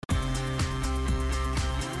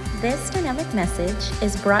This dynamic message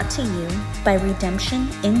is brought to you by Redemption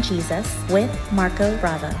in Jesus with Marco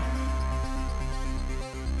Bravo.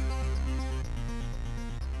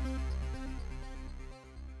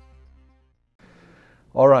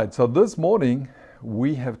 All right, so this morning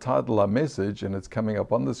we have titled our message, and it's coming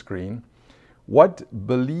up on the screen, What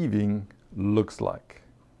Believing Looks Like.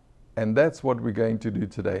 And that's what we're going to do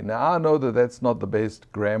today. Now, I know that that's not the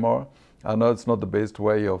best grammar. I know it's not the best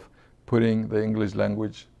way of putting the English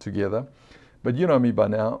language together. But you know me by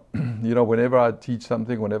now. Whenever I teach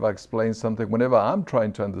something, whenever I explain something, whenever I'm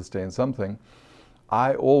trying to understand something,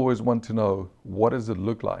 I always want to know, what does it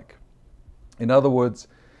look like? In other words,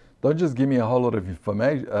 don't just give me a whole lot of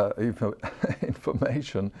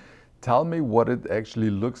information. Tell me what it actually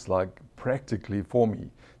looks like practically for me.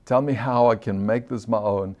 Tell me how I can make this my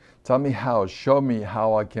own. Tell me how, show me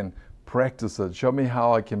how I can practice it. Show me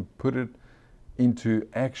how I can put it into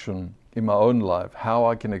action in my own life, how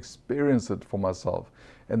I can experience it for myself.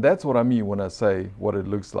 And that's what I mean when I say what it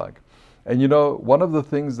looks like. And one of the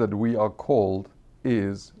things that we are called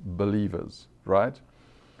is believers, right?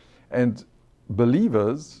 And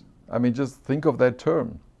believers, just think of that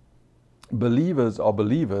term. Believers are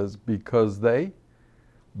believers because they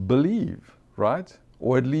believe, right?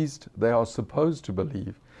 Or at least they are supposed to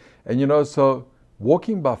believe. And so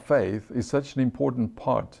walking by faith is such an important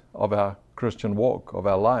part of our Christian walk, of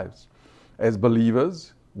our lives. As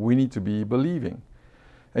believers, we need to be believing.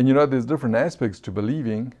 And there's different aspects to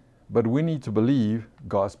believing, but we need to believe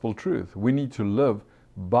gospel truth. We need to live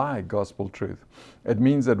by gospel truth. It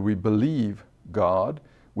means that we believe God,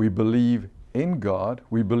 we believe in God,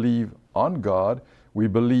 we believe on God, we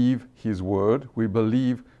believe His word, we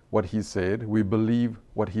believe what He said, we believe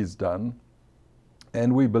what He's done,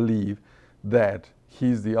 and we believe that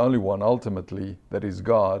He's the only one ultimately that is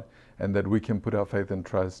God, and that we can put our faith and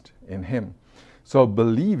trust in Him. So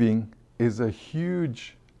believing is a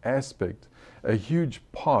huge aspect, a huge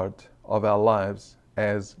part of our lives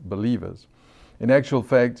as believers. In actual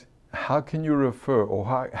fact, how can you refer, or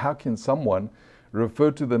how can someone refer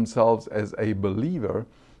to themselves as a believer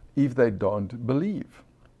if they don't believe?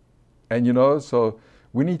 And so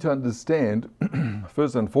we need to understand,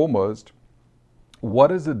 first and foremost, what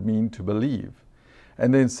does it mean to believe?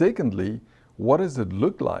 And then secondly, what does it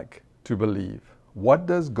look like to believe? What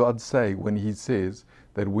does God say when He says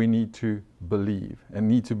that we need to believe and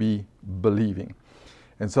need to be believing?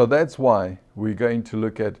 And so that's why we're going to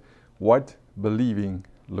look at what believing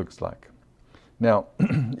looks like. Now,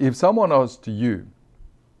 if someone asked you,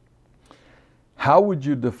 how would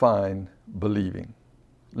you define believing?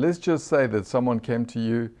 Let's just say that someone came to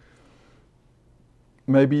you,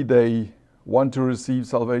 maybe they want to receive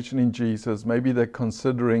salvation in Jesus, maybe they're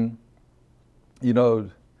considering,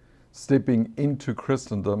 stepping into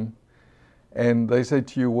Christendom, and they say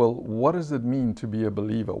to you, well, what does it mean to be a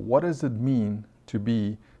believer? What does it mean to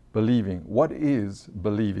be believing? What is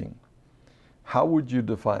believing? How would you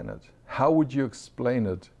define it? How would you explain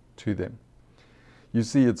it to them? You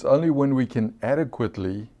see, it's only when we can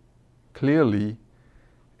adequately, clearly,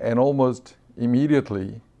 and almost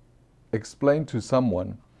immediately explain to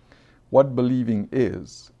someone what believing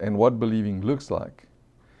is and what believing looks like,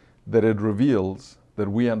 that it reveals that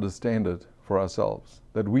we understand it for ourselves,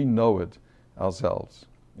 that we know it ourselves.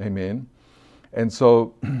 Amen. And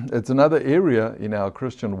so it's another area in our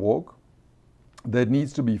Christian walk that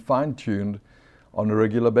needs to be fine-tuned on a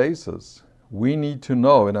regular basis. We need to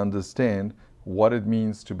know and understand what it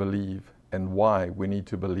means to believe and why we need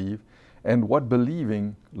to believe and what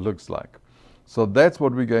believing looks like. So that's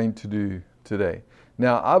what we're going to do today.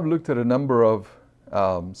 Now, I've looked at a number of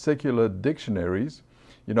secular dictionaries.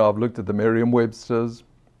 I've looked at the Merriam-Webster's,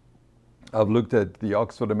 I've looked at the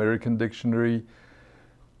Oxford American Dictionary,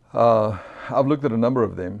 I've looked at a number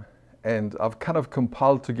of them, and I've kind of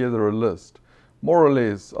compiled together a list, more or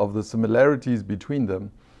less, of the similarities between them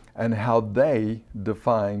and how they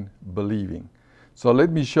define believing. So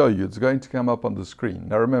let me show you. It's going to come up on the screen.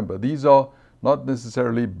 Now remember, these are not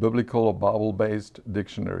necessarily biblical or Bible-based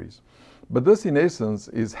dictionaries, but this in essence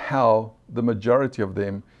is how the majority of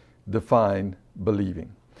them define believing.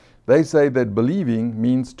 They say that believing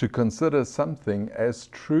means to consider something as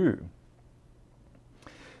true.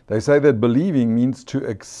 They say that believing means to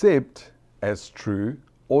accept as true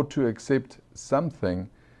or to accept something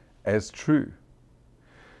as true.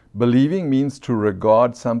 Believing means to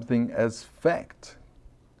regard something as fact.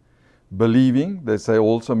 Believing, they say,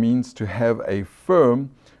 also means to have a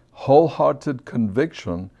firm, wholehearted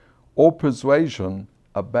conviction or persuasion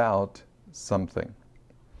about something.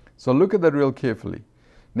 So look at that real carefully.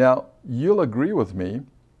 Now, you'll agree with me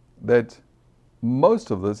that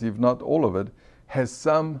most of this, if not all of it, has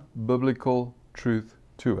some biblical truth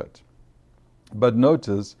to it. But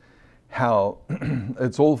notice how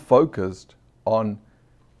it's all focused on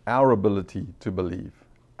our ability to believe,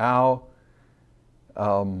 our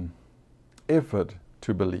effort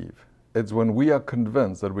to believe. It's when we are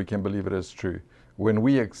convinced that we can believe it as true, when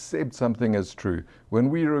we accept something as true, when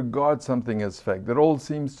we regard something as fact. That all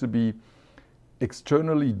seems to be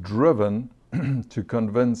externally driven to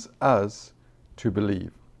convince us to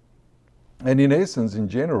believe. And in essence, in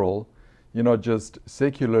general, just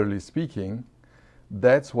secularly speaking,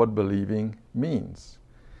 that's what believing means.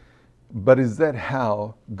 But is that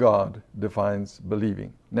how God defines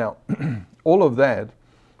believing? Now, all of that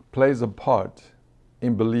plays a part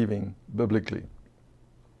in believing biblically.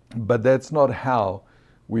 But that's not how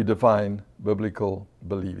we define biblical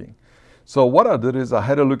believing. So what I did is I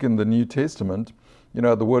had a look in the New Testament,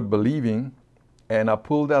 the word believing, and I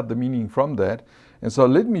pulled out the meaning from that. And so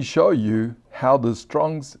let me show you how the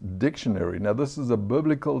Strong's Dictionary, now this is a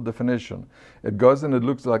biblical definition. It goes and it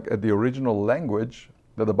looks like at the original language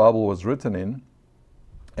that the Bible was written in,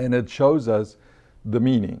 and it shows us the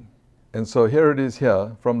meaning. And so here it is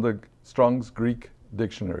here from the Strong's Greek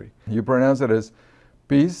Dictionary. You pronounce it as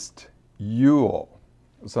pisteuo,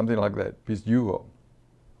 something like that, pisteuo.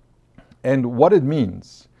 And what it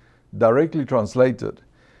means, directly translated,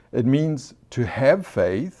 it means to have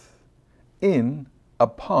faith in,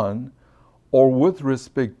 upon, or with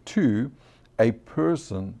respect to a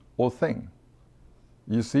person or thing.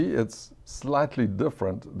 You see, it's slightly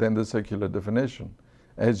different than the secular definition,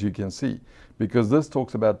 as you can see, because this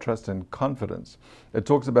talks about trust and confidence. It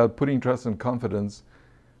talks about putting trust and confidence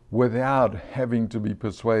without having to be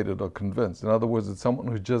persuaded or convinced. In other words, it's someone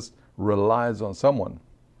who just relies on someone.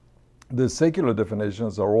 The secular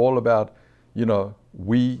definitions are all about,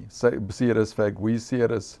 we see it as fact, we see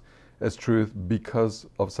it as truth because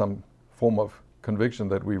of some form of conviction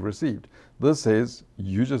that we received. This says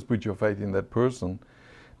you just put your faith in that person.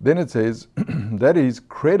 Then it says that is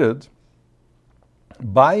credit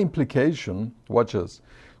by implication, watch this,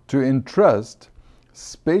 to entrust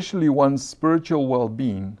especially one's spiritual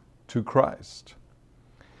well-being to Christ.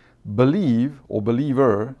 Believe or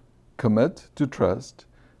believer, commit to trust,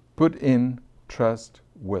 put in trust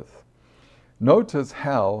with. Notice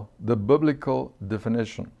how the biblical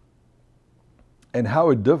definition and how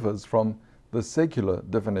it differs from the secular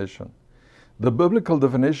definition. The biblical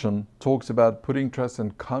definition talks about putting trust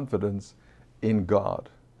and confidence in God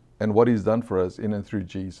and what He's done for us in and through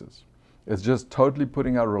Jesus. It's just totally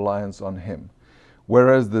putting our reliance on Him.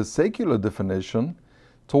 Whereas the secular definition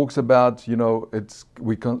talks about,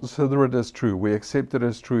 we consider it as true, we accept it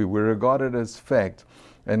as true, we regard it as fact,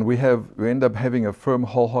 and we end up having a firm,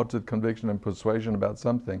 wholehearted conviction and persuasion about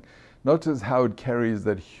something. Notice how it carries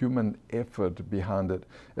that human effort behind it.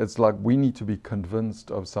 It's like we need to be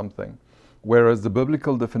convinced of something. Whereas the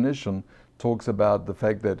biblical definition talks about the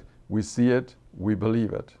fact that we see it, we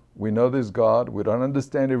believe it. We know there's God, we don't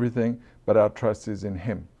understand everything, but our trust is in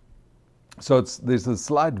Him. So there's a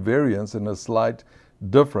slight variance and a slight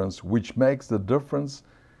difference, which makes the difference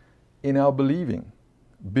in our believing.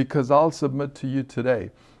 Because I'll submit to you today,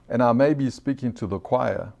 and I may be speaking to the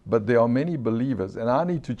choir, but there are many believers, and I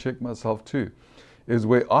need to check myself too, is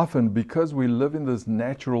where often, because we live in this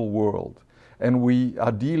natural world, and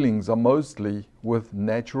our dealings are mostly with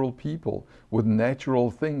natural people, with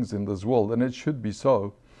natural things in this world, and it should be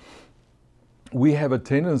so, we have a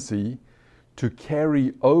tendency to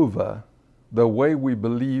carry over the way we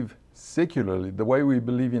believe secularly, the way we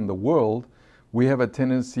believe in the world. We have a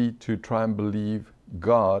tendency to try and believe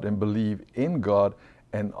God and believe in God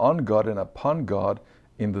and on God and upon God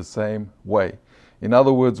in the same way. In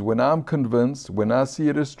other words, when I'm convinced, when I see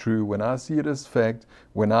it as true, when I see it as fact,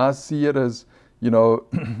 when I see it as,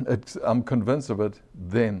 I'm convinced of it,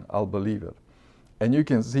 then I'll believe it. And you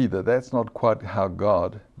can see that that's not quite how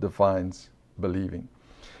God defines believing.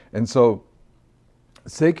 And so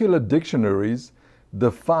secular dictionaries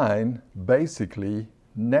define basically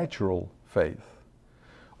natural faith,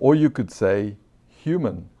 or you could say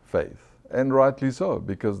human faith, and rightly so,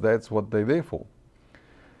 because that's what they're there for.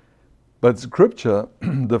 But Scripture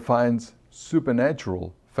defines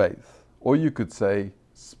supernatural faith, or you could say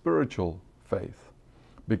spiritual faith,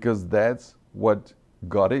 because that's what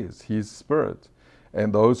God is. He's spirit,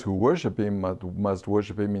 and those who worship Him must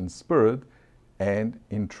worship Him in spirit and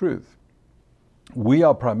in truth. We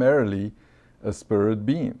are primarily a spirit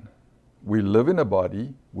being. We live in a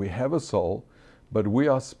body, we have a soul, but we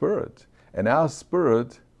are spirit, and our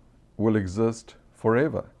spirit will exist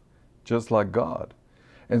forever, just like God.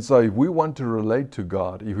 And so if we want to relate to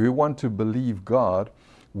God, if we want to believe God,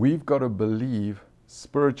 we've got to believe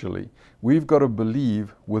spiritually. We've got to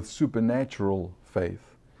believe with supernatural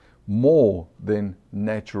faith, more than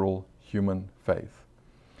natural human faith.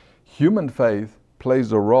 Human faith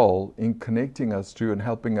plays a role in connecting us to and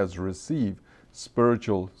helping us receive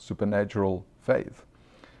spiritual, supernatural faith.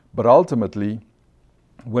 But ultimately,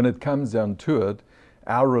 when it comes down to it,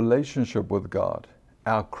 our relationship with God,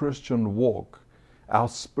 our Christian walk, our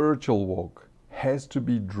spiritual walk has to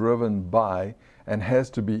be driven by and has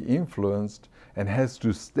to be influenced and has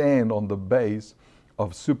to stand on the base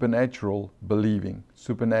of supernatural believing,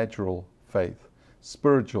 supernatural faith,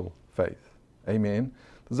 spiritual faith. Amen.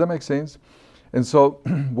 Does that make sense? And so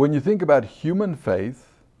when you think about human faith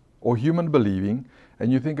or human believing,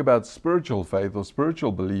 and you think about spiritual faith or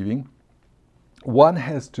spiritual believing, one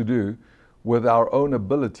has to do with our own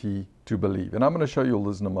ability to believe. And I'm going to show you all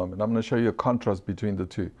this in a moment. I'm going to show you a contrast between the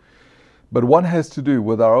two. But one has to do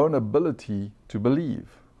with our own ability to believe.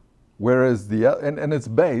 Whereas and it's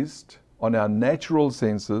based on our natural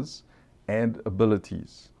senses and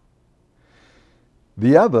abilities.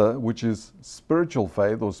 The other, which is spiritual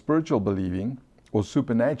faith or spiritual believing or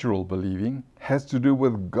supernatural believing, has to do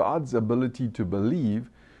with God's ability to believe,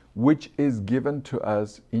 which is given to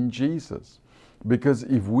us in Jesus. Because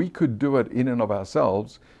if we could do it in and of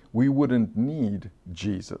ourselves, we wouldn't need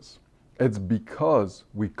Jesus. It's because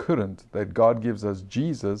we couldn't that God gives us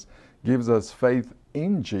Jesus, gives us faith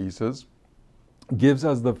in Jesus, gives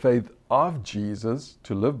us the faith of Jesus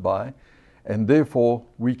to live by, and therefore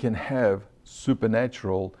we can have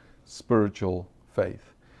supernatural spiritual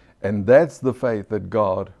faith. And that's the faith that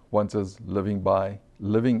God wants us living by,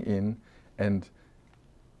 living in, and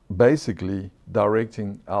basically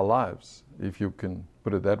directing our lives, if you can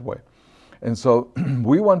put it that way. And so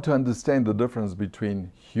we want to understand the difference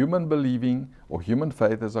between human believing, or human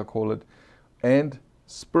faith as I call it, and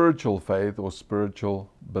spiritual faith or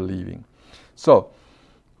spiritual believing. So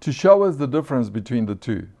to show us the difference between the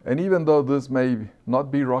two, and even though this may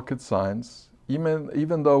not be rocket science,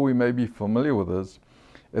 even though we may be familiar with this,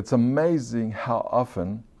 it's amazing how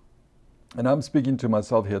often, and I'm speaking to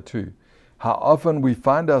myself here too, how often we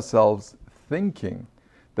find ourselves thinking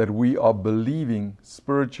that we are believing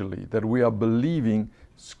spiritually, that we are believing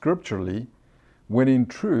scripturally, when in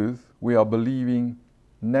truth we are believing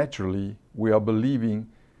naturally, we are believing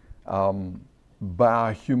by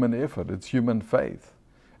our human effort. It's human faith.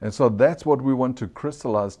 And so that's what we want to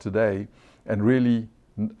crystallize today and really,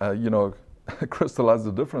 crystallize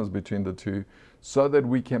the difference between the two so that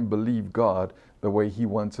we can believe God the way He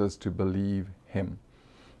wants us to believe Him.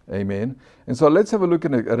 Amen. And so let's have a look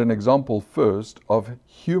at an example first of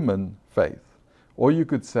human faith, or you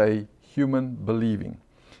could say human believing,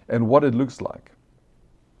 and what it looks like.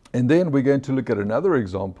 And then we're going to look at another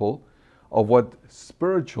example of what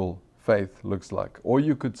spiritual faith looks like, or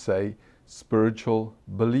you could say spiritual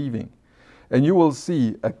believing. And you will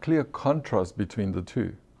see a clear contrast between the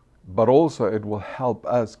two, but also it will help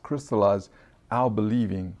us crystallize our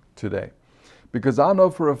believing today. Because I know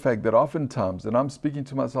for a fact that oftentimes, and I'm speaking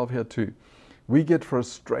to myself here too, we get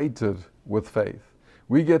frustrated with faith.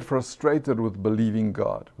 We get frustrated with believing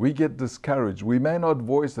God. We get discouraged. We may not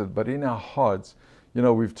voice it, but in our hearts,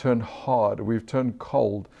 we've turned hard, we've turned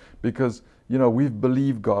cold because, we've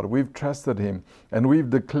believed God, we've trusted Him, and we've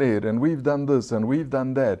declared, and we've done this, and we've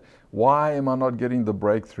done that. Why am I not getting the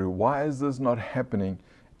breakthrough? Why is this not happening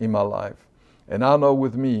in my life? And I know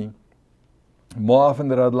with me, more often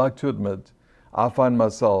than I'd like to admit, I find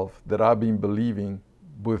myself that I've been believing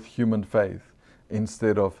with human faith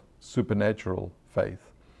instead of supernatural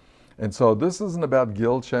faith. And so this isn't about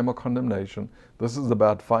guilt, shame, or condemnation. This is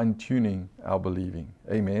about fine-tuning our believing.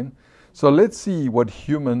 Amen. So let's see what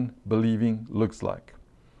human believing looks like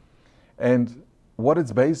and what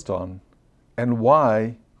it's based on and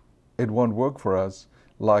why it won't work for us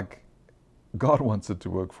like God wants it to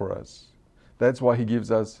work for us. That's why He gives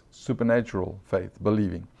us supernatural faith,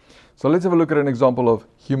 believing. So let's have a look at an example of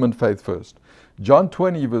human faith first. John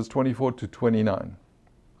 20, verse 24 to 29.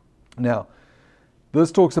 Now,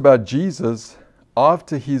 this talks about Jesus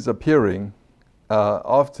after His appearing,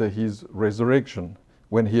 after His resurrection,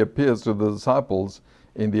 when He appears to the disciples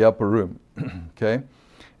in the upper room. Okay?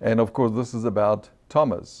 And of course, this is about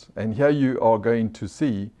Thomas. And here you are going to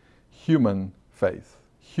see human faith,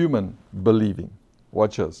 human believing.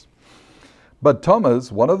 Watch this. But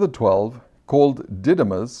Thomas, one of the 12, called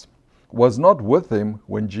Didymus, was not with them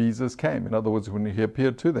when Jesus came. In other words, when He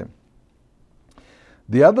appeared to them.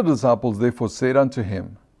 The other disciples therefore said unto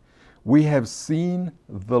Him, We have seen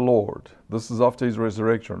the Lord. This is after His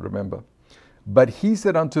resurrection, remember. But He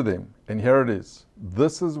said unto them, and here it is,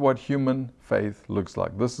 this is what human faith looks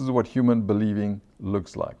like. This is what human believing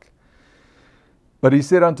looks like. But he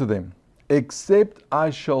said unto them, except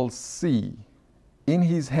I shall see in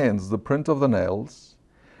his hands the print of the nails,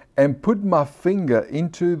 and put my finger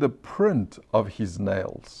into the print of his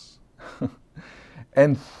nails,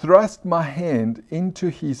 and thrust my hand into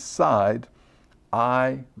his side,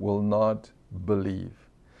 I will not believe.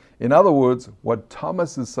 In other words, what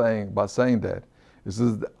Thomas is saying by saying that is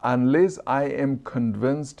that unless I am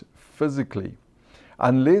convinced physically,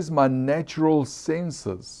 unless my natural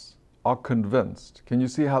senses are convinced, can you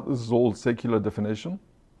see how this is all secular definition?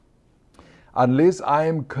 Unless I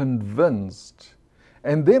am convinced,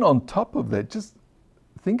 and then on top of that, just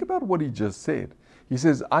think about what he just said. He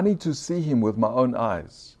says, I need to see him with my own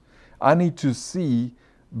eyes. I need to see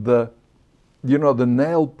the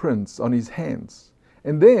nail prints on his hands.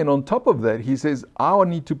 And then on top of that, he says, I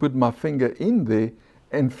need to put my finger in there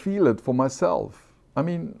and feel it for myself. I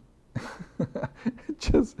mean,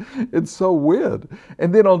 it's so weird.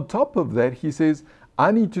 And then on top of that, he says,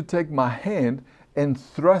 I need to take my hand and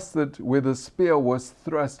thrust it where the spear was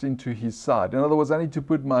thrust into his side. In other words, I need to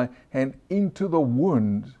put my hand into the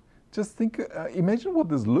wound. Just think, imagine what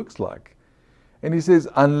this looks like. And he says,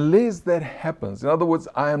 unless that happens, in other words,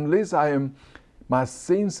 my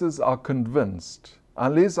senses are convinced,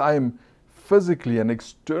 unless I am physically and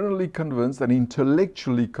externally convinced and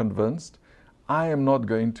intellectually convinced, I am not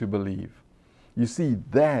going to believe. You see,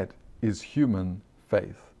 that is human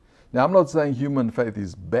faith. Now, I'm not saying human faith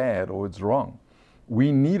is bad or it's wrong.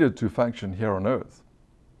 We need it to function here on earth.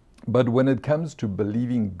 But when it comes to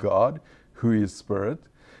believing God, who is spirit,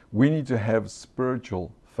 we need to have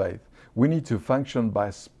spiritual faith. We need to function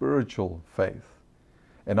by spiritual faith.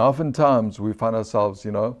 And oftentimes we find ourselves,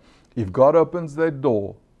 if God opens that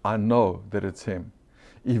door, I know that it's Him.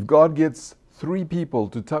 If God gets 3 people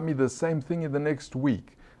to tell me the same thing in the next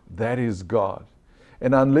week, that is God.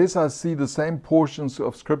 And unless I see the same portions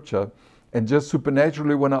of Scripture, and just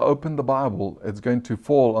supernaturally when I open the Bible, it's going to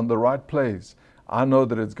fall on the right place, I know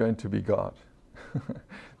that it's going to be God.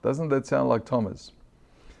 Doesn't that sound like Thomas?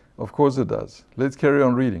 Of course it does. Let's carry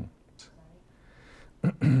on reading.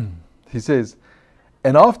 He says,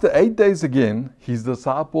 and after 8 days again, his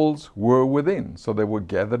disciples were within. So they were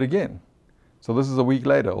gathered again. So this is a week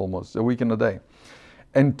later almost, a week and a day.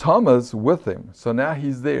 And Thomas with him. So now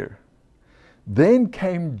he's there. Then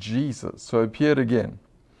came Jesus. So appeared again.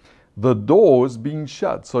 The doors being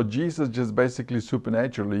shut. So Jesus just basically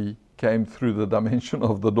supernaturally came through the dimension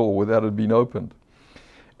of the door without it being opened.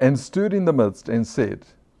 And stood in the midst and said,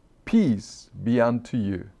 peace be unto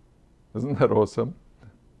you. Isn't that awesome?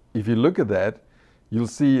 If you look at that, you'll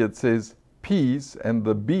see it says peace, and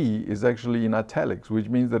the B is actually in italics, which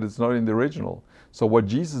means that it's not in the original. So what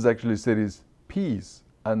Jesus actually said is peace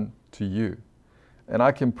unto you. And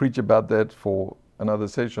I can preach about that for another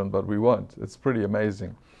session, but we won't. It's pretty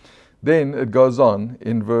amazing. Then it goes on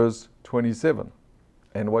in verse 27.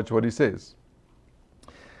 And watch what he says.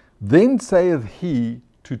 Then saith he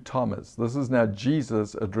to Thomas, this is now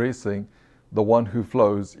Jesus addressing the one who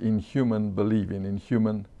flows in human believing, in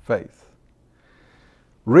human faith.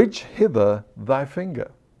 Reach hither thy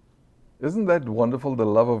finger. Isn't that wonderful, the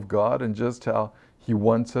love of God, and just how He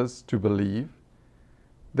wants us to believe?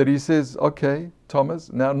 That He says, okay,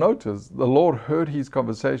 Thomas, now notice, the Lord heard his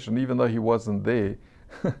conversation, even though he wasn't there.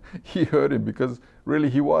 He heard him because really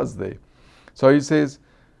he was there. So He says,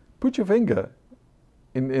 put your finger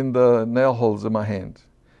in the nail holes in my hand,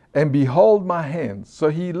 and behold my hands. So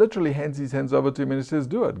He literally hands His hands over to him and He says,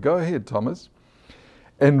 do it, go ahead, Thomas.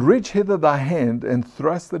 And reach hither thy hand and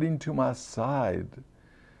thrust it into my side.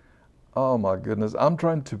 Oh my goodness, I'm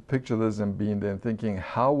trying to picture this and being there and thinking,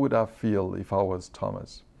 how would I feel if I was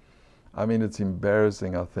Thomas? I mean, it's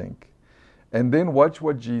embarrassing, I think. And then watch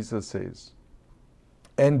what Jesus says.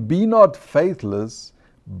 And be not faithless,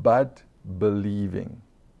 but believing.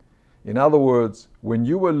 In other words, when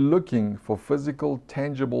you were looking for physical,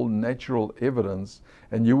 tangible, natural evidence,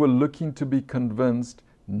 and you were looking to be convinced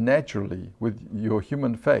naturally with your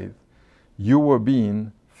human faith, you were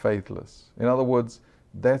being faithless. In other words,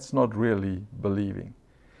 that's not really believing.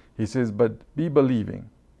 He says, but be believing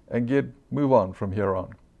and move on from here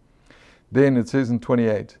on. Then it says in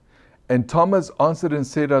 28, and Thomas answered and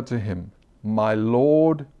said unto him, my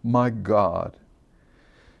Lord, my God.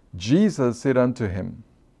 Jesus said unto him,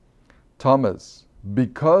 Thomas,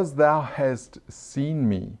 because thou hast seen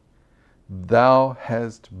me, thou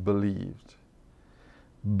hast believed.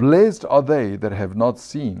 Blessed are they that have not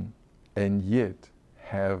seen and yet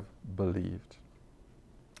have believed.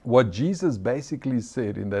 What Jesus basically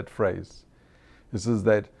said in that phrase is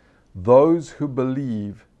that those who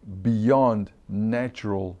believe beyond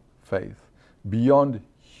natural faith, beyond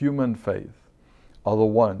human faith, are the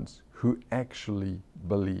ones who actually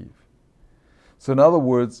believe. So in other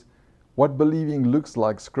words, what believing looks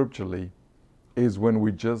like scripturally is when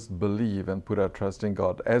we just believe and put our trust in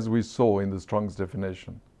God, as we saw in the Strong's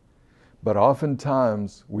definition. But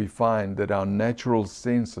oftentimes we find that our natural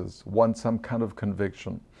senses want some kind of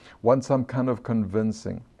conviction, want some kind of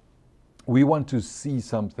convincing. We want to see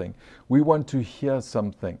something. We want to hear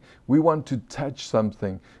something. We want to touch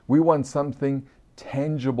something. We want something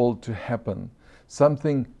tangible to happen,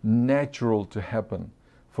 something natural to happen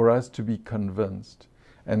for us to be convinced.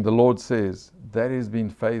 And the Lord says that is being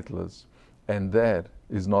faithless, and that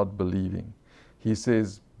is not believing. He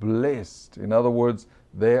says, blessed. In other words,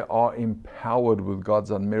 they are empowered with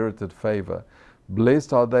God's unmerited favor.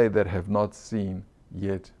 Blessed are they that have not seen,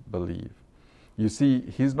 yet believe. You see,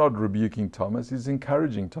 he's not rebuking Thomas, he's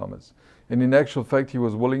encouraging Thomas. And in actual fact, he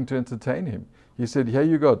was willing to entertain him. He said, here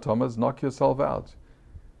you go, Thomas, knock yourself out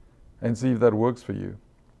and see if that works for you.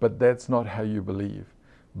 But that's not how you believe.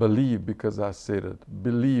 Believe because I said it.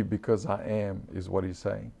 Believe because I am, is what he's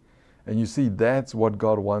saying. And you see, that's what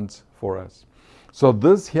God wants for us. So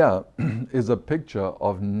this here is a picture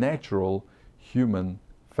of natural human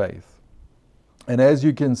faith. And as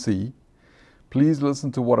you can see, please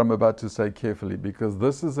listen to what I'm about to say carefully, because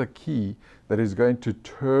this is a key that is going to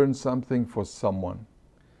turn something for someone.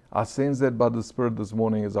 I sense that by the Spirit this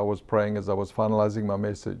morning as I was praying, as I was finalizing my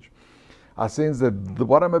message. I sense that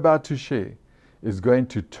what I'm about to share is going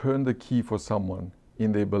to turn the key for someone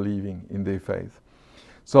in their believing, in their faith.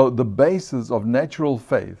 So the basis of natural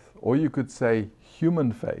faith, or you could say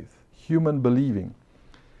human faith, human believing,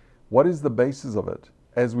 what is the basis of it,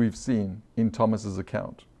 as we've seen in Thomas's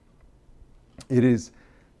account? It is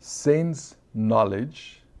sense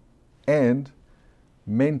knowledge and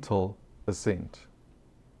mental assent.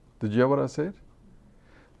 Did you hear what I said?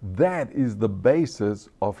 That is the basis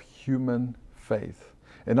of human faith.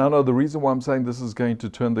 And I know the reason why I'm saying this is going to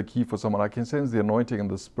turn the key for someone, I can sense the anointing and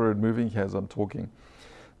the Spirit moving here as I'm talking.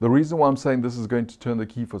 The reason why I'm saying this is going to turn the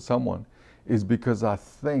key for someone is because I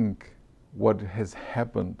think what has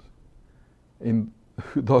happened in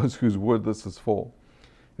those whose word this is for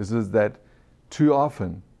is that too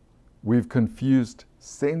often we've confused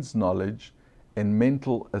sense knowledge and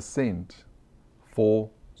mental assent for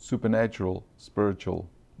supernatural, spiritual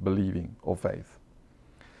believing or faith.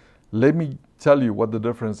 Let me tell you what the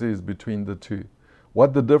difference is between the two.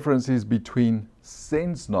 What the difference is between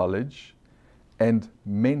sense knowledge and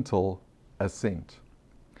mental assent.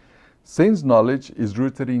 Sense knowledge is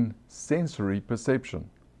rooted in sensory perception,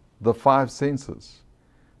 the five senses.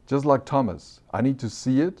 Just like Thomas, I need to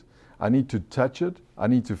see it, I need to touch it, I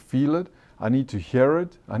need to feel it, I need to hear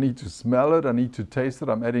it, I need to smell it, I need to taste it.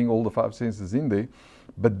 I'm adding all the five senses in there.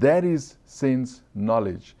 But that is sense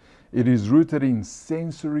knowledge. It is rooted in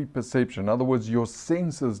sensory perception. In other words, your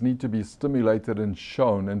senses need to be stimulated and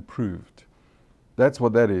shown and proved. That's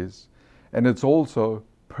what that is. And it's also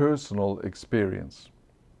personal experience.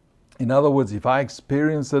 In other words, if I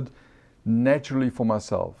experience it naturally for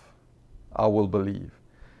myself, I will believe.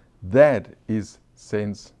 That is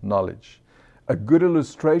sense knowledge. A good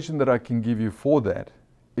illustration that I can give you for that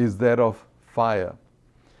is that of fire.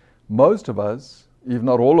 Most of us, if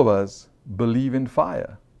not all of us, believe in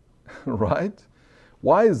fire, right?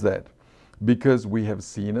 Why is that? Because we have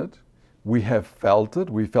seen it, we have felt it,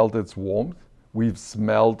 we felt its warmth, we've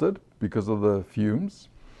smelled it because of the fumes,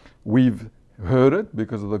 we've heard it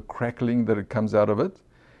because of the crackling that it comes out of it,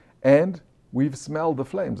 and we've smelled the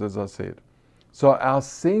flames, as I said. So our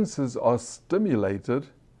senses are stimulated,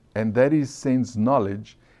 and that is sense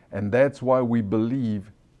knowledge, and that's why we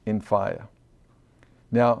believe in fire.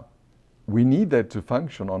 Now, we need that to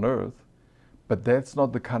function on earth, but that's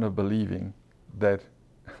not the kind of believing that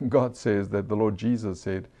God says, that the Lord Jesus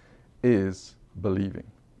said, is believing.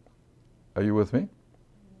 Are you with me?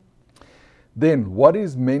 Then, what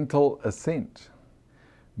is mental assent?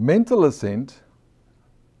 Mental assent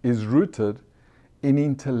is rooted in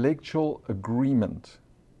intellectual agreement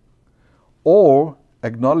or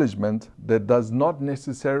acknowledgement that does not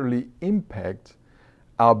necessarily impact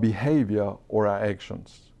our behavior or our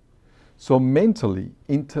actions. So mentally,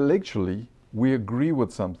 intellectually, we agree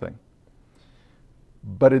with something,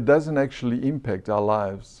 but it doesn't actually impact our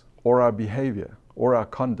lives or our behavior or our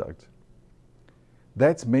conduct.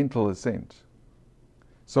 That's mental assent.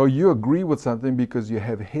 So you agree with something because you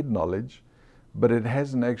have head knowledge, but it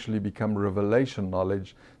hasn't actually become revelation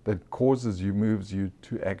knowledge that causes you, moves you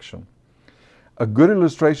to action. A good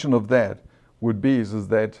illustration of that would be is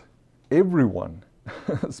that everyone,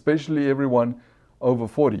 especially everyone over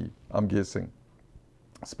 40, I'm guessing,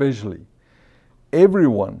 especially,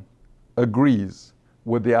 everyone agrees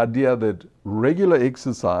with the idea that regular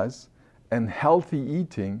exercise and healthy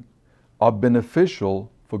eating are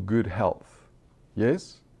beneficial for good health.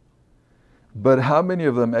 Yes? But how many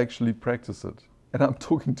of them actually practice it? And I'm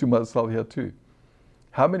talking to myself here too.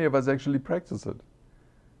 How many of us actually practice it?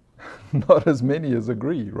 Not as many as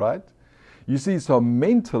agree, right? You see, so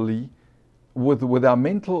mentally, with our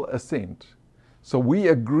mental assent, so we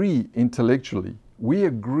agree intellectually, we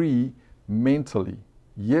agree mentally.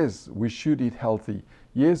 Yes, we should eat healthy.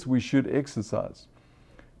 Yes, we should exercise.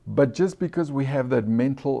 But just because we have that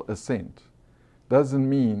mental assent doesn't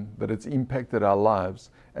mean that it's impacted our lives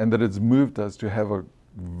and that it's moved us to have a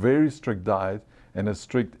very strict diet and a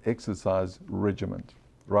strict exercise regimen,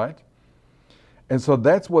 right? And so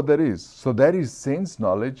that's what that is. So that is sense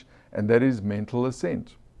knowledge and that is mental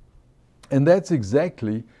assent. And that's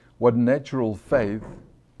exactly what natural faith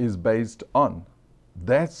is based on.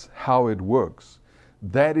 That's how it works.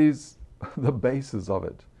 That is the basis of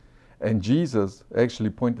it. And Jesus actually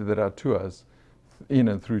pointed that out to us in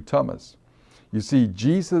and through Thomas. You see,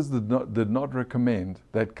 Jesus did not recommend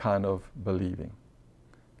that kind of believing.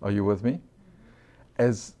 Are you with me?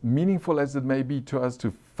 As meaningful as it may be to us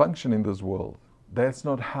to function in this world, that's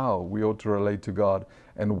not how we ought to relate to God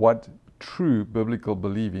and what true biblical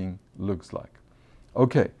believing looks like.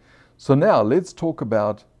 Okay, so now let's talk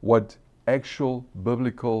about what actual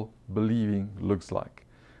biblical believing looks like.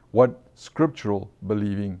 What scriptural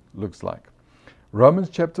believing looks like. Romans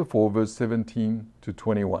chapter 4 verse 17 to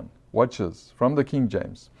 21. Watch this, from the King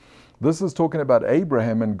James. This is talking about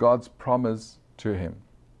Abraham and God's promise to him.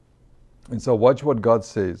 And so watch what God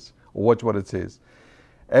says, or watch what it says.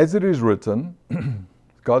 As it is written,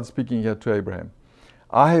 God speaking here to Abraham,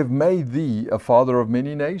 I have made thee a father of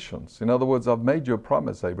many nations. In other words, I've made you a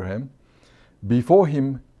promise, Abraham, before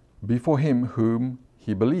him whom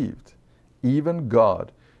he believed, even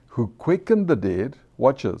God, who quickened the dead,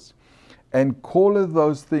 watch this, and calleth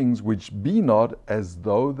those things which be not as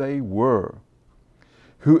though they were,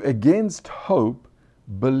 who against hope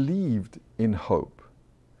believed in hope,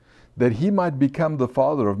 that he might become the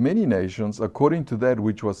father of many nations, according to that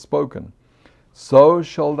which was spoken. So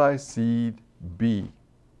shall thy seed be.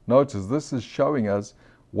 Notice, this is showing us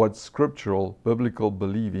what scriptural, biblical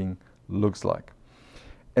believing looks like.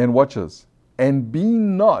 And watch this. And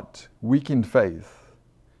being not weak in faith,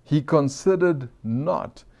 he considered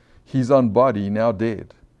not his own body now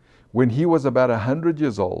dead, when he was about 100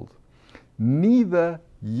 years old, neither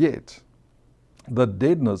yet the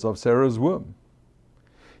deadness of Sarah's womb.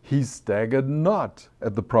 He staggered not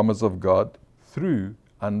at the promise of God through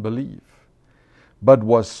unbelief, but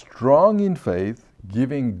was strong in faith,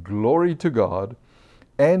 giving glory to God,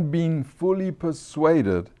 and being fully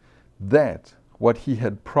persuaded that what he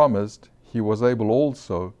had promised he was able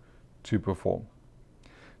also to perform.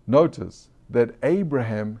 Notice that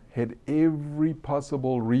Abraham had every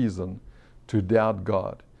possible reason to doubt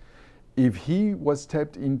God. If he was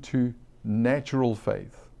tapped into natural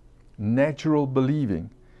faith, natural believing,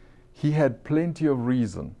 he had plenty of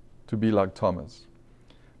reason to be like Thomas.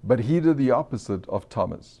 But he did the opposite of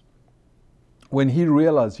Thomas. When he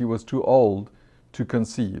realized he was too old to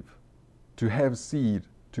conceive, to have seed,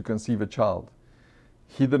 to conceive a child,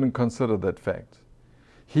 he didn't consider that fact.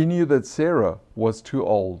 He knew that Sarah was too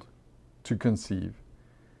old to conceive.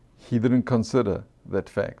 He didn't consider that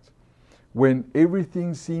fact. When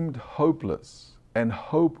everything seemed hopeless and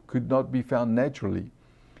hope could not be found naturally,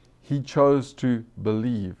 he chose to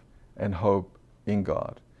believe and hope in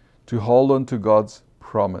God, to hold on to God's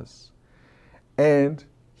promise. And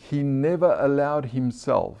he never allowed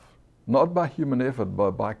himself, not by human effort,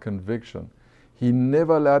 but by conviction, he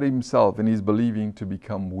never allowed himself in his believing to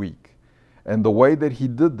become weak. And the way that he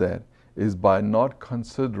did that is by not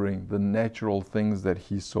considering the natural things that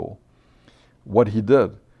he saw. What he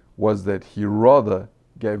did was that he rather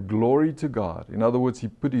gave glory to God. In other words, he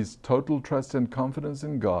put his total trust and confidence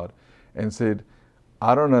in God and said,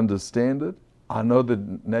 I don't understand it. I know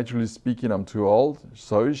that naturally speaking, I'm too old.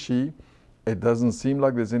 So is she. It doesn't seem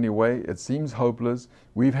like there's any way. It seems hopeless.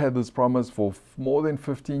 We've had this promise for more than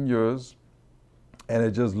 15 years, and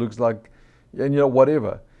it just looks like, and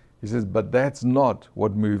whatever. He says, but that's not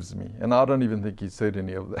what moves me. And I don't even think he said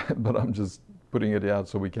any of that, but I'm just putting it out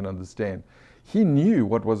so we can understand. He knew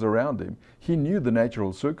what was around him. He knew the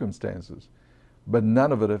natural circumstances, but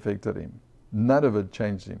none of it affected him. None of it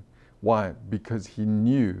changed him. Why? Because he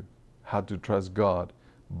knew how to trust God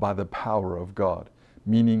by the power of God,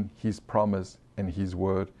 meaning his promise and his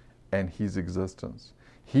word and his existence.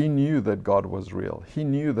 He knew that God was real. He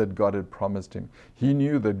knew that God had promised him. He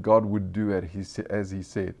knew that God would do as he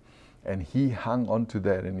said. And he hung on to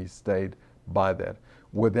that and he stayed by that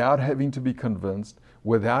without having to be convinced,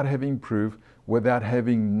 without having proof, without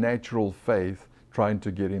having natural faith trying to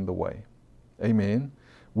get in the way. Amen.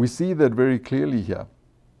 We see that very clearly here.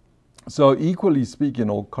 So equally speaking,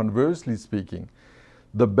 or conversely speaking,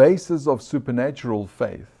 the basis of supernatural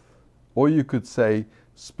faith, or you could say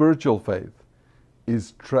spiritual faith,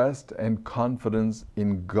 is trust and confidence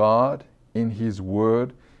in God, in His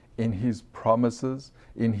Word, in His promises,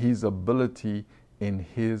 in His ability, in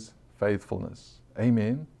His faithfulness.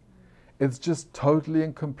 Amen. It's just totally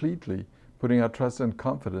and completely putting our trust and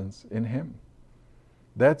confidence in Him.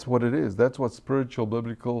 That's what it is. That's what spiritual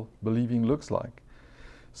biblical believing looks like.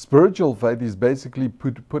 Spiritual faith is basically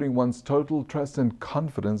putting one's total trust and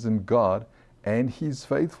confidence in God and His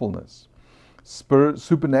faithfulness.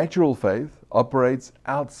 Supernatural faith operates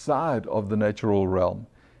outside of the natural realm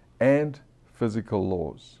and physical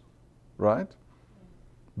laws, right?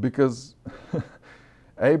 Because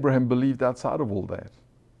Abraham believed outside of all that.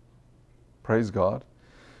 Praise God.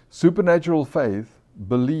 Supernatural faith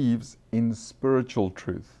believes in spiritual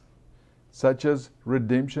truth, such as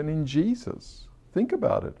redemption in Jesus. Think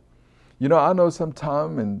about it. You know, I know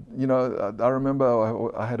sometime, and you know, I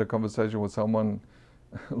remember I had a conversation with someone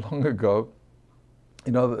long ago.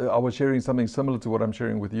 You know, I was sharing something similar to what I'm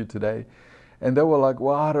sharing with you today. And they were like,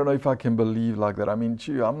 well, I don't know if I can believe like that. I mean,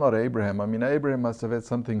 I'm not Abraham. I mean, Abraham must have had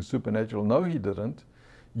something supernatural. No, he didn't.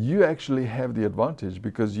 You actually have the advantage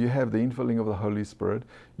because you have the infilling of the Holy Spirit.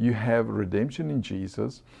 You have redemption in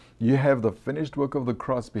Jesus. You have the finished work of the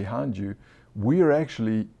cross behind you. We are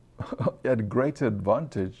actually at greater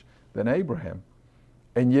advantage than Abraham.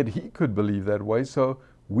 And yet he could believe that way, so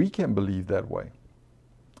we can believe that way.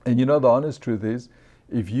 And you know, the honest truth is,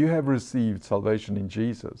 if you have received salvation in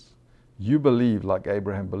Jesus, you believe like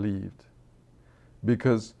Abraham believed.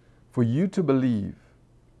 Because for you to believe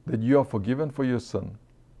that you are forgiven for your sin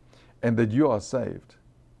and that you are saved,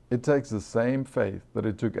 it takes the same faith that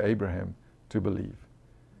it took Abraham to believe.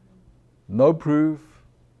 No proof,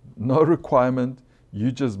 no requirement,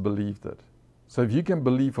 you just believed it. So if you can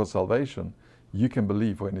believe for salvation, you can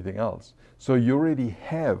believe for anything else. So you already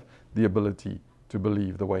have the ability to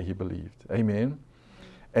believe the way he believed. Amen.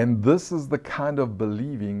 And this is the kind of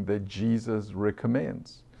believing that Jesus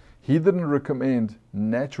recommends. He didn't recommend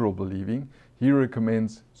natural believing. He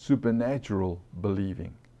recommends supernatural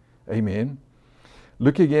believing. Amen.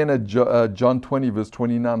 Look again at John 20, verse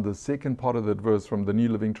 29, the second part of that verse from the New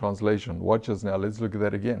Living Translation. Watch us now. Let's look at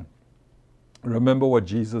that again. Remember what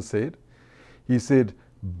Jesus said? He said,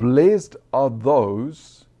 "Blessed are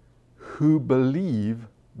those who believe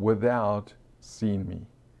without seeing me."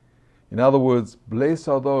 In other words, blessed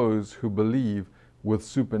are those who believe with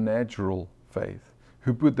supernatural faith,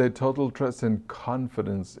 who put their total trust and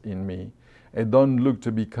confidence in me and don't look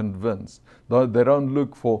to be convinced. They don't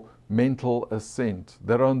look for mental assent.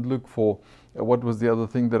 They don't look for, what was the other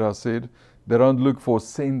thing that I said? They don't look for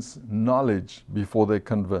sense knowledge before they're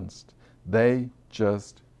convinced. They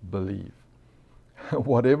just believe.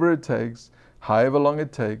 Whatever it takes, however long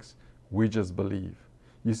it takes, we just believe.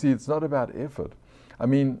 You see, it's not about effort. I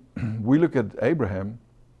mean, we look at Abraham,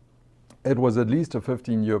 it was at least a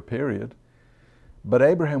 15-year period, but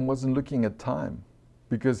Abraham wasn't looking at time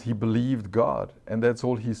because he believed God, and that's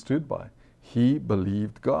all he stood by. He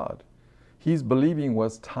believed God. His believing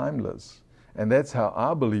was timeless, and that's how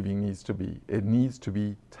our believing needs to be. It needs to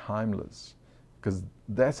be timeless, because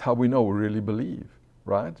that's how we know we really believe,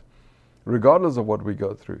 right? Regardless of what we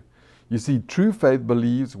go through. You see, true faith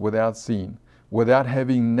believes without seeing, without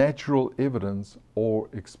having natural evidence or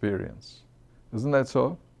experience. Isn't that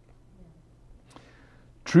so?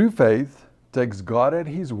 True faith takes God at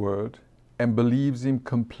His word and believes Him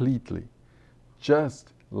completely,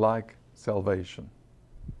 just like salvation.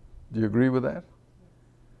 Do you agree with that?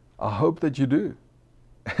 I hope that you do.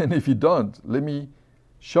 And if you don't, let me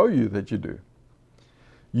show you that you do.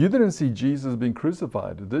 You didn't see Jesus being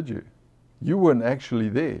crucified, did you? You weren't actually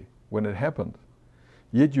there when it happened.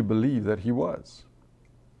 Yet you believe that He was.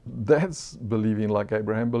 That's believing like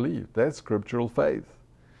Abraham believed. That's scriptural faith.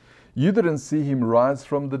 You didn't see Him rise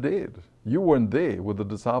from the dead. You weren't there with the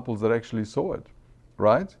disciples that actually saw it,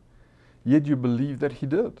 right? Yet you believe that He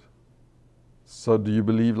did. So do you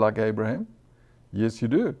believe like Abraham? Yes, you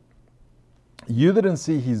do. You didn't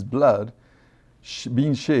see His blood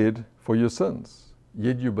being shed for your sins.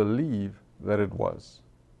 Yet you believe that it was.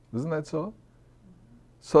 Isn't that so?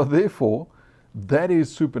 So therefore, that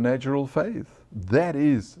is supernatural faith. That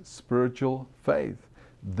is spiritual faith.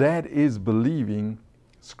 That is believing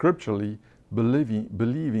scripturally,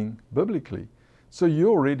 believing biblically. So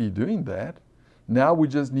you're already doing that. Now we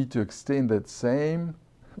just need to extend that same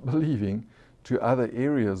believing to other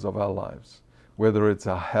areas of our lives, whether it's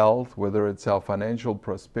our health, whether it's our financial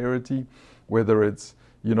prosperity, whether it's,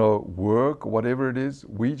 work, whatever it is,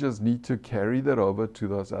 we just need to carry that over to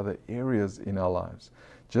those other areas in our lives.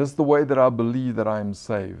 Just the way that I believe that I am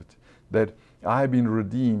saved, that I have been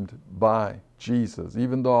redeemed by Jesus,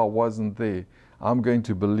 even though I wasn't there, I'm going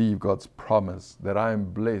to believe God's promise that I am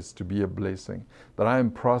blessed to be a blessing, that I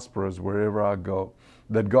am prosperous wherever I go,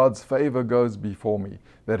 that God's favor goes before me,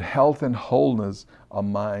 that health and wholeness are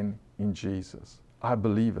mine in Jesus. I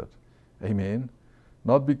believe it. Amen.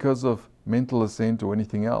 Not because of mental assent or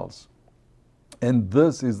anything else. And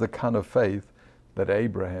this is the kind of faith that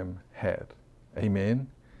Abraham had. Amen.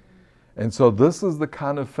 And so this is the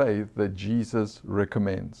kind of faith that Jesus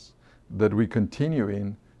recommends, that we continue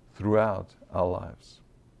in throughout our lives.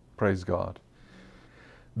 Praise God.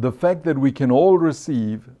 The fact that we can all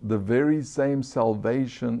receive the very same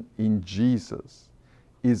salvation in Jesus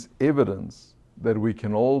is evidence that we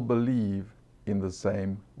can all believe in the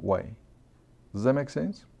same way. Does that make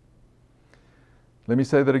sense? Let me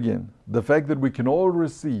say that again. The fact that we can all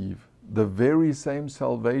receive the very same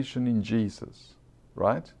salvation in Jesus,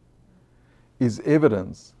 right, is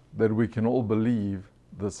evidence that we can all believe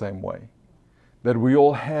the same way. That we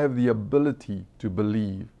all have the ability to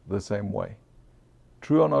believe the same way.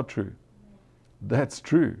 True or not true? That's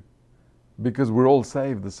true. Because we're all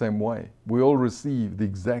saved the same way. We all receive the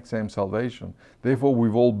exact same salvation. Therefore,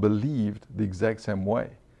 we've all believed the exact same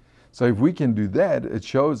way. So if we can do that, it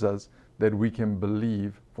shows us that we can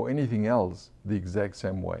believe for anything else the exact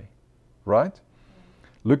same way. Right?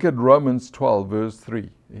 Look at Romans 12, verse 3.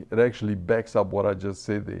 It actually backs up what I just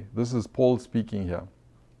said there. This is Paul speaking here.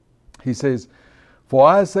 He says, "For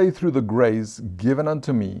I say through the grace given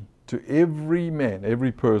unto me, to every man,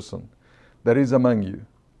 every person that is among you,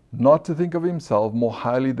 not to think of himself more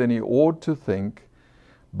highly than he ought to think,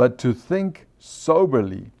 but to think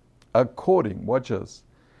soberly, according," watch this,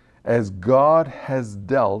 "as God has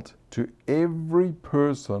dealt to every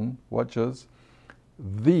person," watch this,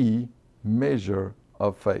 "the measure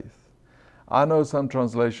of faith." I know some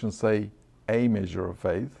translations say a measure of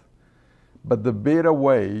faith, but the better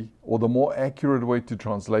way, or the more accurate way to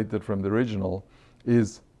translate it from the original,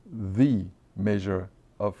 is the measure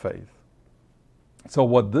of faith. So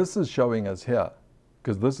what this is showing us here,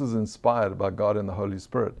 because this is inspired by God and the Holy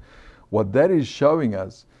Spirit, what that is showing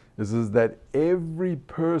us is that every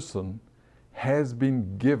person has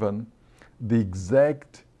been given the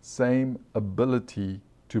exact same ability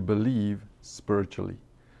to believe spiritually,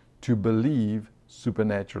 to believe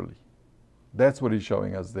supernaturally. That's what he's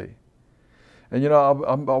showing us there. And I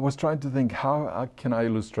was trying to think, how can I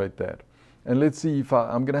illustrate that? And let's see if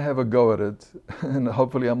I'm going to have a go at it, and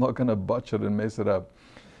hopefully I'm not going to botch it and mess it up.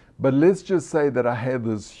 But let's just say that I had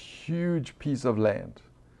this huge piece of land.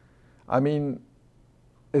 I mean,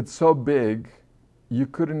 it's so big, you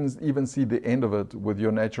couldn't even see the end of it with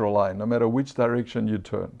your natural eye, no matter which direction you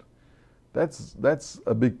turned. That's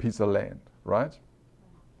a big piece of land, right?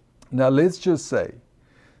 Now let's just say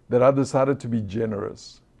that I decided to be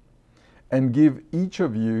generous and give each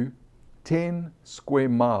of you 10 square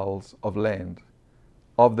miles of land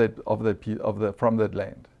from that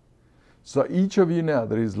land. So each of you now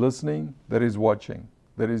that is listening, that is watching,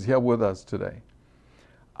 that is here with us today,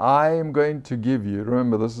 I am going to give you,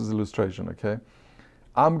 remember this is illustration, okay?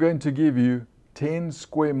 I'm going to give you 10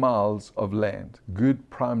 square miles of land, good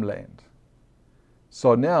prime land.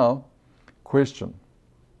 So now, question,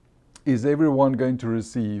 is everyone going to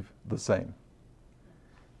receive the same?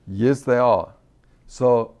 Yes, they are.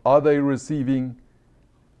 So are they receiving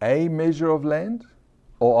a measure of land,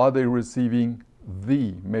 or are they receiving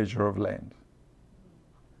the measure of land?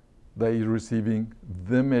 They're receiving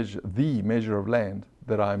the measure of land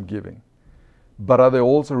that I'm giving. But are they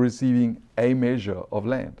also receiving a measure of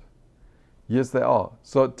land? Yes, they are.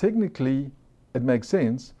 So technically, it makes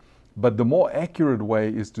sense, but the more accurate way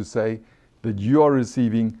is to say that you are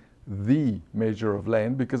receiving the measure of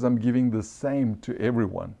land because I'm giving the same to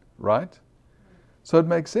everyone, right? So it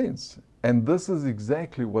makes sense. And this is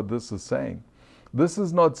exactly what this is saying. This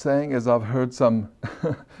is not saying, as I've heard some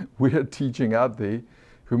weird teaching out there,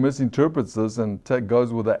 who misinterprets this and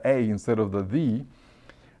goes with the A instead of the.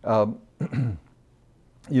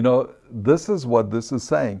 This is what this is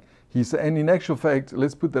saying. And in actual fact,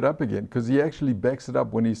 let's put that up again, because he actually backs it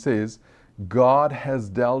up when he says, God has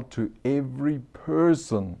dealt to every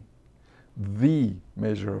person the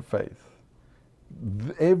measure of faith.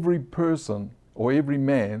 Every person or every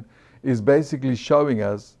man is basically showing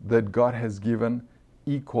us that God has given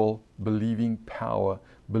equal believing power,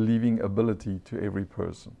 believing ability to every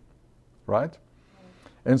person, right?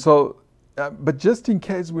 And so, but just in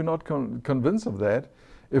case we're not convinced of that,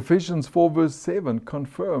 Ephesians 4 verse 7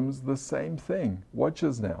 confirms the same thing. Watch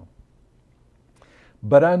this now.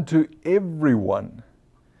 But unto every one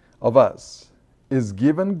of us is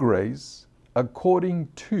given grace according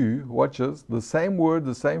to, watch this, the same word,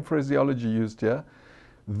 the same phraseology used here,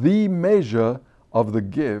 the measure of the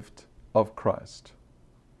gift of Christ.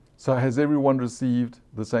 So has everyone received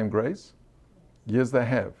the same grace? Yes, they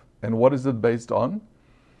have. And what is it based on?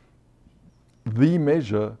 The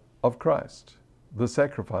measure of Christ, the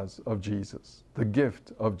sacrifice of Jesus, the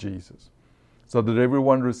gift of Jesus. So did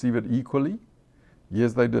everyone receive it equally?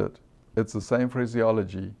 Yes, they did. It's the same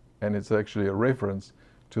phraseology, and it's actually a reference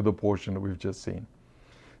to the portion that we've just seen.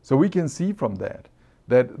 So we can see from that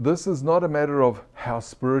this is not a matter of how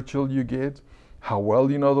spiritual you get, how well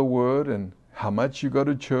you know the Word, and how much you go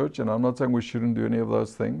to church. And I'm not saying we shouldn't do any of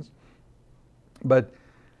those things. But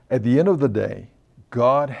at the end of the day,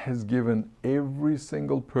 God has given every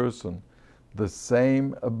single person the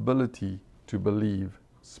same ability to believe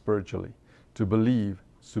spiritually, to believe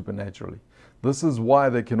supernaturally. This is why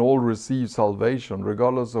they can all receive salvation,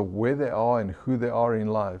 regardless of where they are and who they are in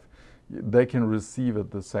life. They can receive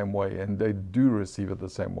it the same way, and they do receive it the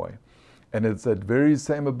same way. And it's that very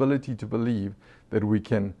same ability to believe that we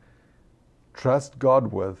can trust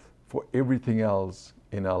God with for everything else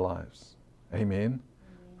in our lives. Amen.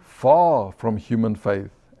 Far from human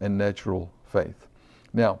faith and natural faith.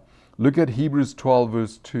 Now, look at Hebrews 12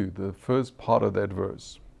 verse 2, the first part of that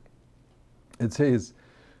verse. It says,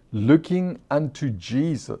 looking unto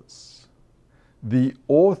Jesus, the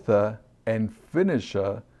author and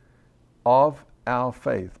finisher of our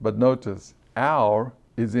faith. But notice, our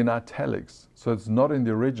is in italics, so it's not in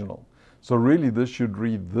the original. So really this should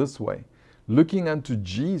read this way. Looking unto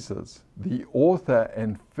Jesus, the author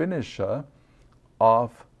and finisher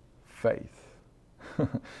of faith.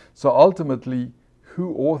 So ultimately,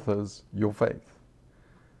 who authors your faith?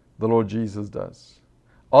 The Lord Jesus does.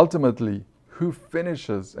 Ultimately, who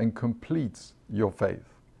finishes and completes your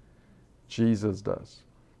faith? Jesus does.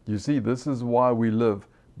 You see, this is why we live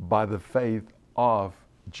by the faith of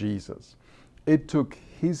Jesus. It took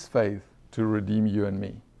His faith to redeem you and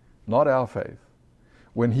me, not our faith.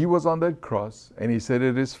 When He was on that cross and He said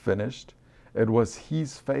it is finished, it was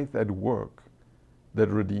His faith at work that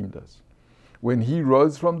redeemed us. When He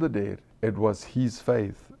rose from the dead, it was His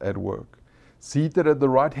faith at work. Seated at the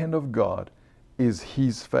right hand of God is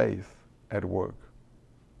His faith at work.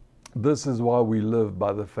 This is why we live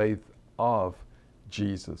by the faith of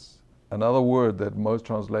Jesus. Another word that most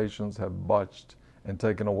translations have botched and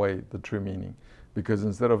taken away the true meaning. Because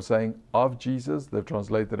instead of saying of Jesus, they've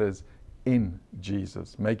translated it as in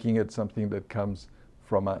Jesus, making it something that comes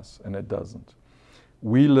from us, and it doesn't.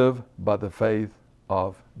 We live by the faith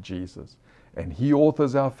of Jesus. And He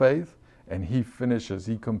authors our faith, and He finishes,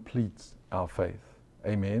 He completes our faith.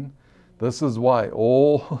 Amen. This is why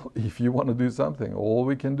if you want to do something, all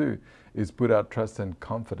we can do is put our trust and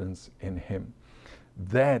confidence in Him.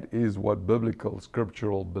 That is what biblical,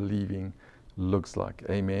 scriptural believing looks like.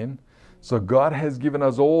 Amen. So God has given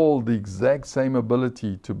us all the exact same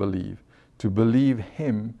ability to believe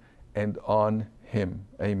Him and on Him.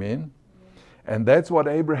 Amen. And that's what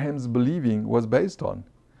Abraham's believing was based on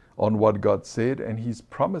what God said and His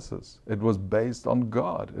promises. It was based on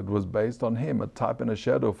God. It was based on Him, a type and a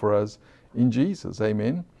shadow for us in Jesus.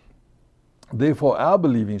 Amen. Therefore, our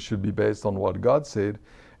believing should be based on what God said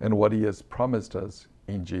and what He has promised us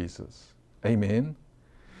in Jesus. Amen.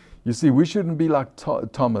 You see, we shouldn't be like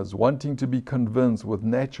Thomas, wanting to be convinced with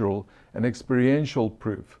natural and experiential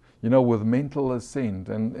proof, with mental assent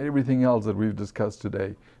and everything else that we've discussed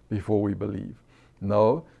today before we believe.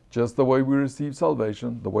 No, just the way we receive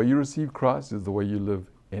salvation, the way you receive Christ is the way you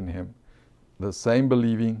live in Him. The same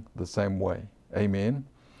believing, the same way. Amen.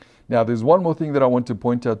 Now, there's one more thing that I want to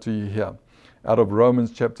point out to you here, out of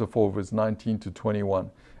Romans chapter 4, verse 19 to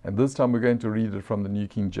 21. And this time we're going to read it from the New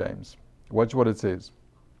King James. Watch what it says.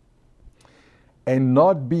 And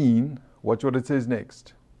not being, watch what it says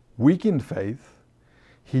next, weak in faith,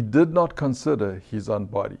 he did not consider his own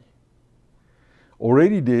body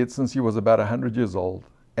already dead since he was about 100 years old,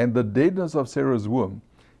 and the deadness of Sarah's womb,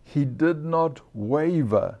 he did not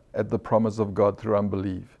waver at the promise of God through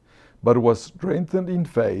unbelief, but was strengthened in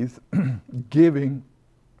faith, giving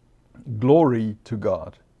glory to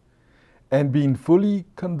God, and being fully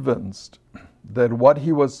convinced that what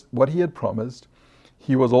he had promised,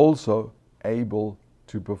 he was also able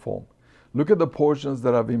to perform. Look at the portions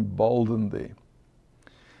that I've emboldened there.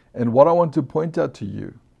 And what I want to point out to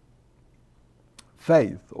you,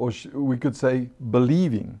 faith, or we could say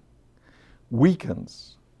believing,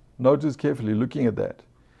 weakens. Notice carefully, looking at that.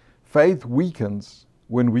 Faith weakens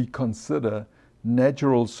when we consider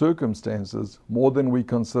natural circumstances more than we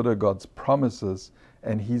consider God's promises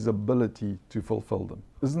and his ability to fulfill them.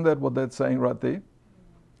 Isn't that what that's saying right there?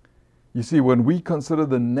 You see, when we consider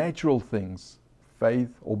the natural things, faith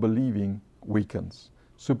or believing weakens.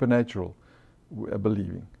 Supernatural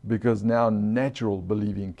believing, because now natural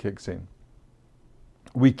believing kicks in.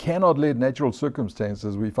 We cannot let natural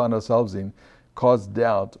circumstances we find ourselves in cause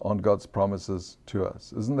doubt on God's promises to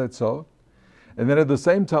us. Isn't that so? And then at the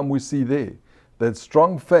same time, we see there that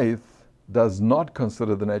strong faith does not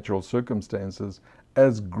consider the natural circumstances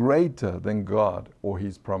as greater than God or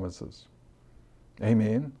his promises.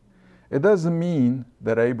 Amen. It doesn't mean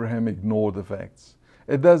that Abraham ignored the facts.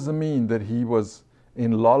 It doesn't mean that he was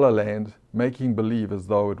in La La Land making believe as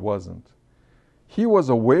though it wasn't. He was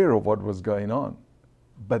aware of what was going on,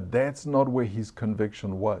 but that's not where his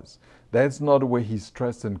conviction was. That's not where his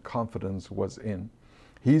trust and confidence was in.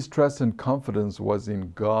 His trust and confidence was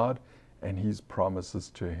in God and his promises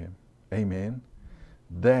to him. Amen.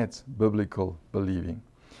 That's biblical believing.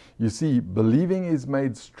 You see, believing is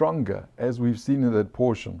made stronger, as we've seen in that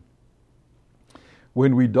portion,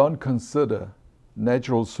 when we don't consider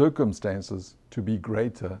natural circumstances to be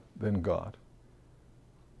greater than God.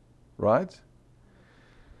 Right?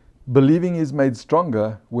 Believing is made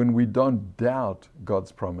stronger when we don't doubt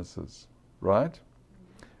God's promises. Right?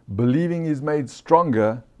 Believing is made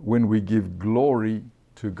stronger when we give glory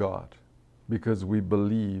to God because we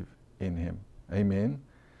believe in him. Amen.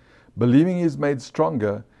 Believing is made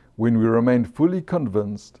stronger when we remain fully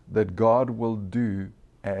convinced that God will do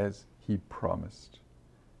as he promised.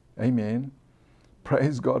 Amen.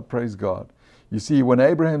 Praise God, praise God. You see, when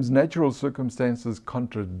Abraham's natural circumstances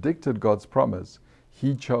contradicted God's promise,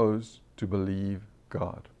 he chose to believe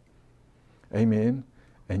God. Amen.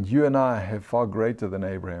 And you and I have far greater than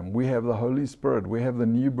Abraham. We have the Holy Spirit. We have the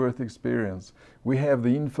new birth experience. We have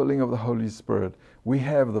the infilling of the Holy Spirit. We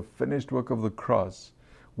have the finished work of the cross,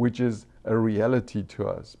 which is a reality to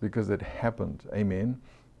us because it happened. Amen.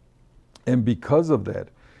 And because of that,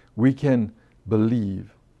 we can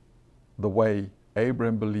believe the way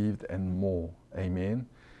Abraham believed and more. Amen.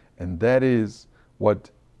 And that is what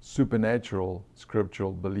supernatural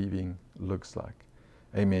scriptural believing looks like.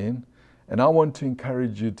 Amen. And I want to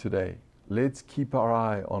encourage you today. Let's keep our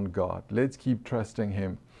eye on God. Let's keep trusting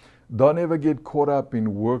him. Don't ever get caught up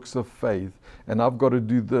in works of faith. And I've got to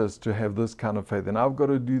do this to have this kind of faith. And I've got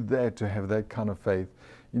to do that to have that kind of faith.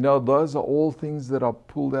 You know, those are all things that are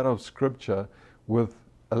pulled out of Scripture with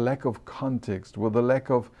a lack of context, with a lack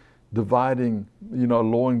of dividing,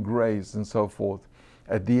 law and grace and so forth.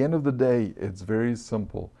 At the end of the day, it's very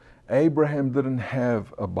simple. Abraham didn't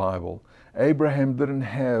have a Bible. Abraham didn't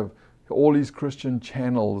have all his Christian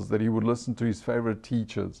channels that he would listen to his favorite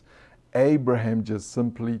teachers. Abraham just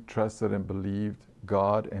simply trusted and believed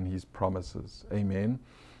God and his promises. Amen.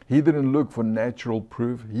 He didn't look for natural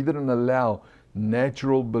proof. He didn't allow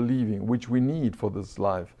natural believing, which we need for this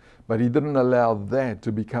life. But he didn't allow that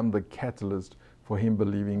to become the catalyst for him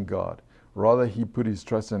believing God. Rather, he put his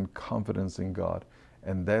trust and confidence in God.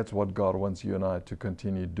 And that's what God wants you and I to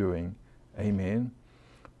continue doing. Amen.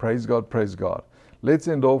 Praise God, praise God. Let's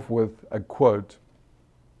end off with a quote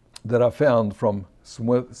that I found from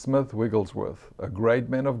Smith Wigglesworth, a great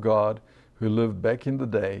man of God who lived back in the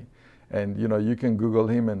day. And, you can Google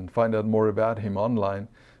him and find out more about him online.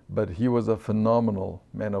 But he was a phenomenal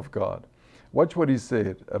man of God. Watch what he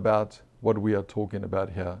said about what we are talking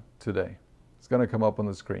about here today. It's going to come up on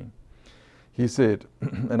the screen. He said,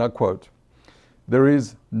 and I quote, "There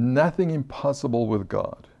is nothing impossible with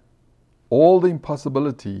God. All the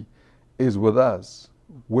impossibility is with us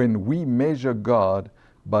when we measure God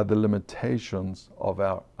by the limitations of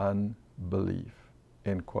our unbelief."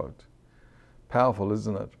 End quote. Powerful,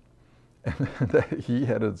 isn't it? And he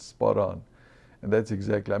had it spot on. And that's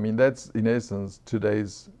exactly, that's in essence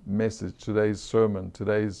today's message, today's sermon,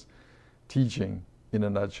 today's teaching in a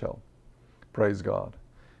nutshell. Praise God.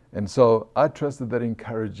 And so I trust that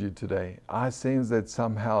encouraged you today. I sense that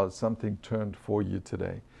somehow something turned for you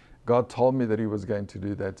today. God told me that he was going to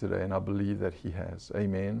do that today, and I believe that he has.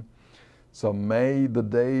 Amen. So may the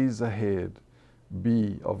days ahead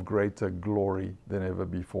be of greater glory than ever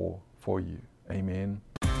before for you. Amen.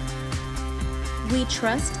 We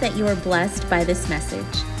trust that you are blessed by this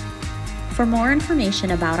message. For more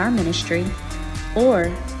information about our ministry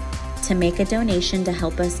or to make a donation to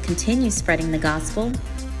help us continue spreading the gospel,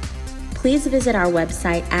 please visit our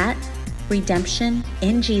website at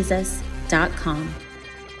redemptioninjesus.com.